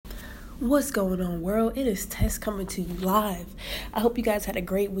What's going on, world? It is Tess coming to you live. I hope you guys had a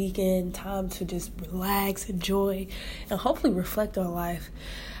great weekend, time to just relax, enjoy, and hopefully reflect on life.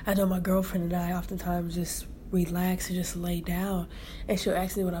 I know my girlfriend and I oftentimes just relax and just lay down, and she'll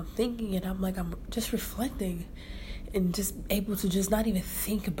ask me what I'm thinking, and I'm like, I'm just reflecting and just able to just not even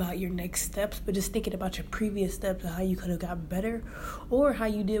think about your next steps, but just thinking about your previous steps and how you could have gotten better or how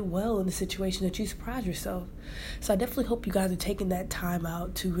you did well in the situation that you surprised yourself. So I definitely hope you guys are taking that time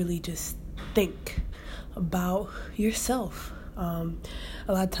out to really just think about yourself. A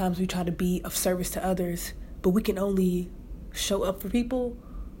lot of times we try to be of service to others, but we can only show up for people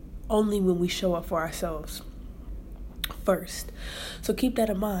only when we show up for ourselves first. So keep that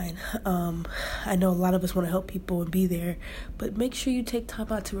in mind. I know a lot of us want to help people and be there, but make sure you take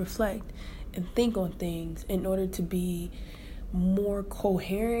time out to reflect and think on things in order to be more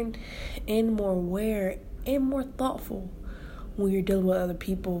coherent and more aware and more thoughtful when you're dealing with other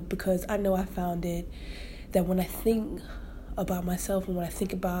people. Because I know I found it that when I think about myself and when I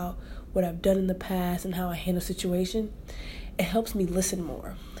think about what I've done in the past and how I handle situations, it helps me listen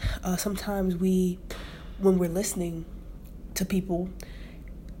more. Sometimes when we're listening to people,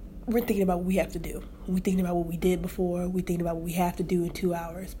 we're thinking about what we have to do. We're thinking about what we did before. We're thinking about what we have to do in 2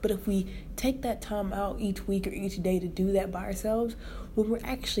 hours. But if we take that time out each week or each day to do that by ourselves, when we're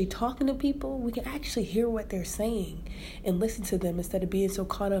actually talking to people, we can actually hear what they're saying and listen to them instead of being so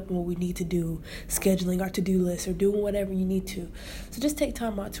caught up in what we need to do, scheduling our to-do list or doing whatever you need to. So just take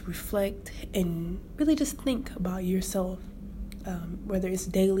time out to reflect and really just think about yourself, whether it's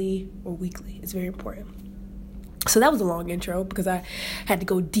daily or weekly. It's very important. So that was a long intro because I had to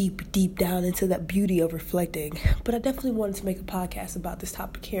go deep down into that beauty of reflecting. But I definitely wanted to make a podcast about this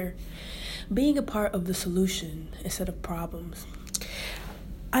topic here. Being a part of the solution instead of problems.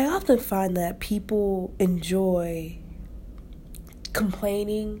 I often find that people enjoy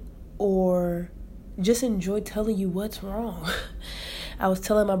complaining or just enjoy telling you what's wrong. I was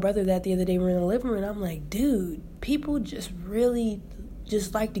telling my brother that the other day we were in the living room, and I'm like, dude, people just really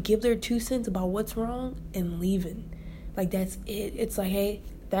just like to give their 2 cents about what's wrong and leaving. Like, that's it. It's like, hey,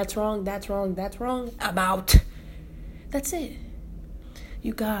 that's wrong, I'm out. That's it.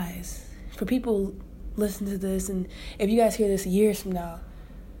 You guys, for people listening to this, and if you guys hear this years from now,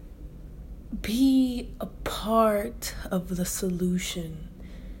 be a part of the solution.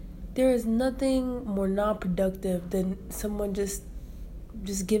 There is nothing more non-productive than someone just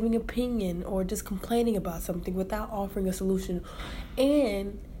giving opinion or just complaining about something without offering a solution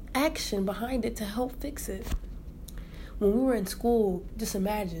and action behind it to help fix it. When we were in school, just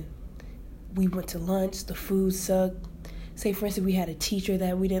imagine, we went to lunch, the food sucked. Say, for instance, we had a teacher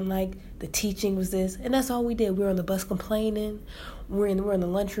that we didn't like, the teaching was this, and that's all we did. We were on the bus complaining. We're in the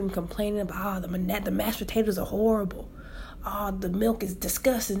lunchroom complaining about, the mashed potatoes are horrible. The milk is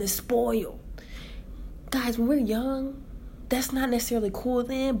disgusting, it's spoiled. Guys, when we're young, that's not necessarily cool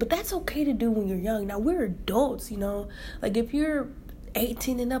then, but that's okay to do when you're young. Now, we're adults, Like, if you're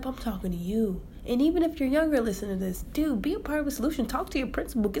 18 and up, I'm talking to you. And even if you're younger listening to this, dude, be a part of the solution. Talk to your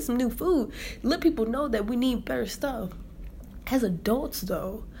principal. Get some new food. Let people know that we need better stuff. As adults,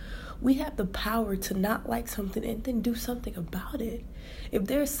 though, we have the power to not like something and then do something about it. If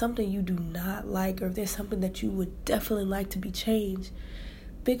there's something you do not like, or if there's something that you would definitely like to be changed,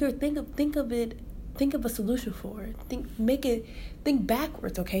 think of a solution for it. Think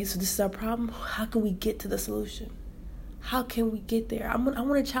backwards, okay? So this is our problem. How can we get to the solution? How can we get there? I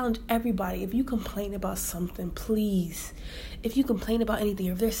want to challenge everybody. If you complain about something, please. If you complain about anything,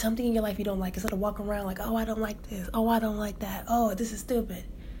 or if there's something in your life you don't like, instead of walking around like, oh, I don't like this. Oh, I don't like that. Oh, this is stupid.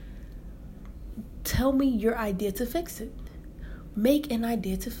 Tell me your idea to fix it. Make an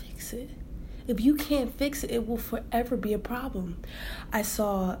idea to fix it. If you can't fix it, it will forever be a problem. I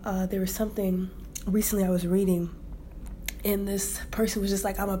saw there was something recently I was reading, and this person was just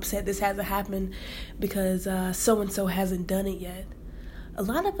like, I'm upset this hasn't happened because so-and-so hasn't done it yet. A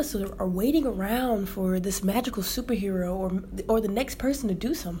lot of us are waiting around for this magical superhero or the next person to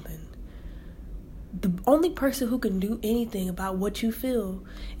do something. The only person who can do anything about what you feel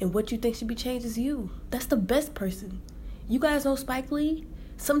and what you think should be changed is you. That's the best person. You guys know Spike Lee?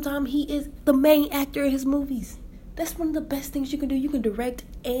 Sometimes he is the main actor in his movies. That's one of the best things you can do. You can direct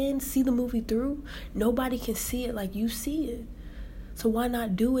and see the movie through. Nobody can see it like you see it. So why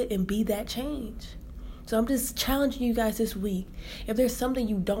not do it and be that change? So I'm just challenging you guys this week. If there's something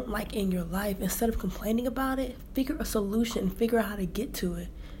you don't like in your life, instead of complaining about it, figure a solution, figure out how to get to it.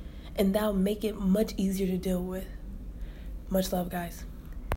 And that'll make it much easier to deal with. Much love, guys.